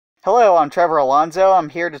Hello, I'm Trevor Alonso. I'm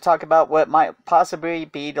here to talk about what might possibly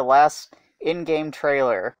be the last in-game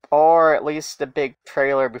trailer, or at least the big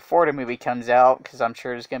trailer before the movie comes out, because I'm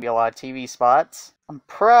sure there's going to be a lot of TV spots. I'm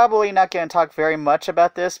probably not going to talk very much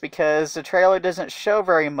about this because the trailer doesn't show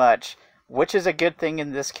very much, which is a good thing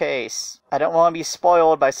in this case. I don't want to be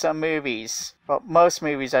spoiled by some movies. Well, most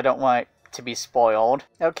movies I don't want to be spoiled.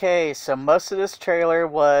 Okay, so most of this trailer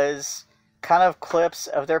was kind of clips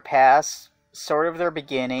of their past, sort of their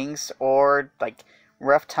beginnings, or like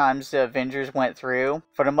rough times the Avengers went through.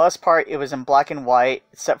 For the most part, it was in black and white,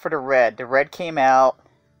 except for the red. The red came out.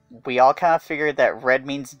 We all kind of figured that red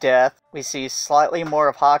means death. We see slightly more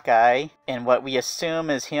of Hawkeye, and what we assume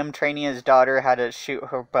is him training his daughter how to shoot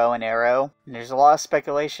her bow and arrow. And there's a lot of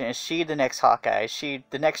speculation. Is she the next Hawkeye? Is she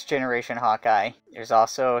the next generation Hawkeye? There's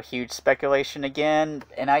also a huge speculation again,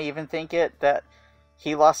 and I even think that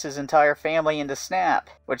he lost his entire family in the snap,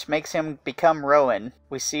 which makes him become Rowan.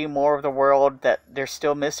 We see more of the world that they're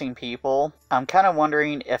still missing people. I'm kind of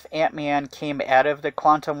wondering if Ant-Man came out of the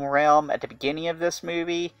quantum realm at the beginning of this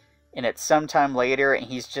movie, and it's sometime later and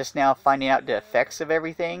he's just now finding out the effects of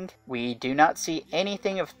everything. We do not see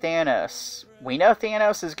anything of Thanos. We know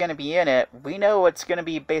Thanos is going to be in it. We know it's going to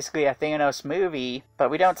be basically a Thanos movie, but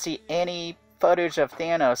we don't see any footage of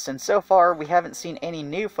Thanos, and so far we haven't seen any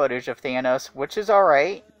new footage of Thanos, which is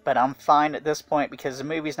alright, but I'm fine at this point because the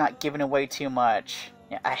movie's not giving away too much.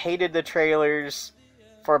 I hated the trailers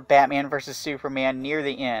for Batman vs. Superman near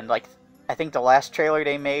the end. Like, I think the last trailer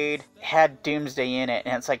they made had Doomsday in it,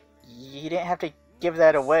 and it's like, you didn't have to give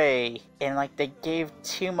that away, and like, they gave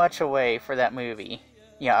too much away for that movie.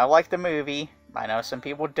 Yeah, I like the movie, I know some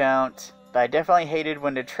people don't, but I definitely hated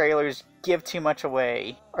when the trailers give too much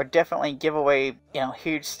away, or definitely give away,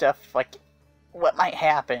 huge stuff like what might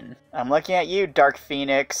happen. I'm looking at you, Dark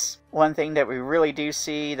Phoenix. One thing that we really do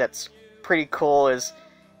see that's pretty cool is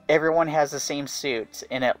everyone has the same suit,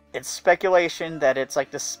 and it's speculation that it's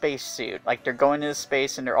like the space suit, like they're going into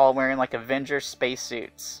space and they're all wearing like Avengers space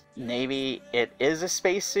suits. Maybe it is a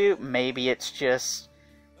space suit, maybe it's just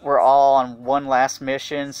we're all on one last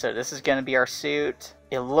mission, so this is going to be our suit.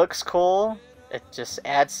 It looks cool. It just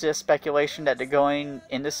adds to the speculation that they're going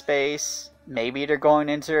into space. Maybe they're going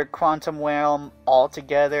into a quantum realm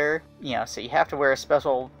altogether. So you have to wear a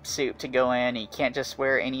special suit to go in. You can't just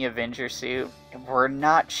wear any Avenger suit. We're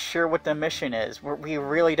not sure what the mission is. We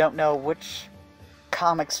really don't know which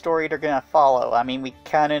comic story they're going to follow. I mean, we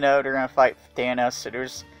kind of know they're going to fight Thanos, so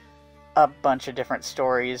there's a bunch of different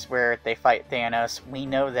stories where they fight Thanos. We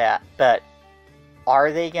know that, but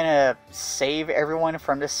are they gonna save everyone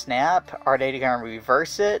from the snap? Are they gonna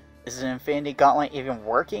reverse it? Is the Infinity Gauntlet even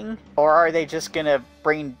working? Or are they just gonna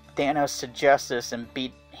bring Thanos to justice and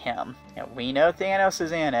beat him? We know Thanos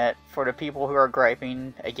is in it. For the people who are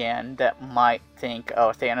griping, again, that might think, oh,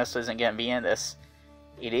 Thanos isn't gonna be in this.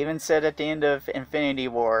 It even said at the end of Infinity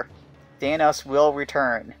War, Thanos will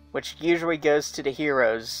return, which usually goes to the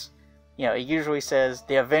heroes. It usually says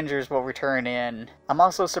the Avengers will return in. I'm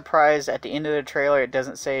also surprised at the end of the trailer it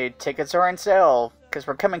doesn't say tickets are on sale, because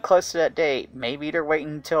we're coming close to that date. Maybe they're waiting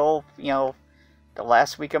until, the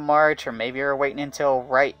last week of March, or maybe they're waiting until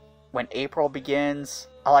right when April begins.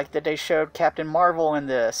 I like that they showed Captain Marvel in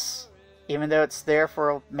this. Even though it's there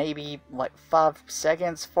for maybe like 5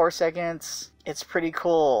 seconds, 4 seconds, it's pretty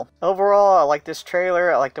cool. Overall, I like this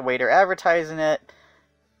trailer. I like the way they're advertising it.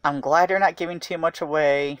 I'm glad they're not giving too much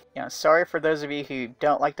away. Sorry for those of you who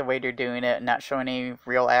don't like the way they're doing it and not showing any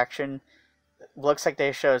real action. Looks like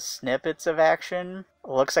they show snippets of action.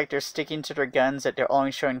 Looks like they're sticking to their guns, that they're only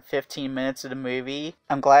showing 15 minutes of the movie.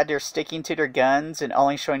 I'm glad they're sticking to their guns and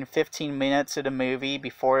only showing 15 minutes of the movie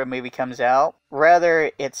before the movie comes out. Rather,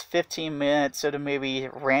 it's 15 minutes of the movie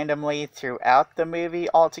randomly throughout the movie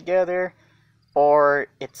altogether, or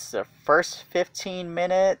it's the first 15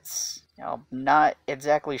 minutes. I'm not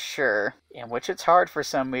exactly sure, in which it's hard for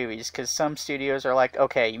some movies, because some studios are like,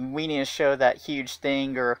 okay, we need to show that huge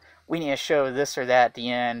thing, or we need to show this or that at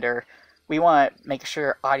the end, or we want to make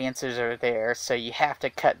sure audiences are there, so you have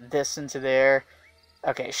to cut this into there.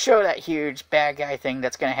 Okay, show that huge bad guy thing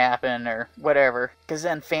that's going to happen, or whatever, because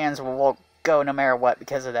then fans will go no matter what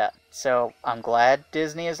because of that. So I'm glad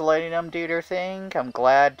Disney is letting them do their thing. I'm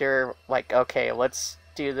glad they're like, okay, let's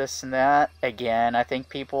do this and that. Again, I think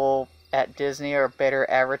people at Disney are better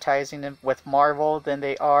advertising with Marvel than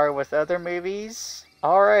they are with other movies.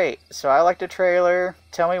 Alright, so I liked the trailer.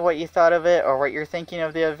 Tell me what you thought of it, or what you're thinking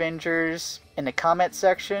of the Avengers in the comment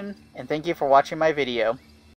section, and thank you for watching my video.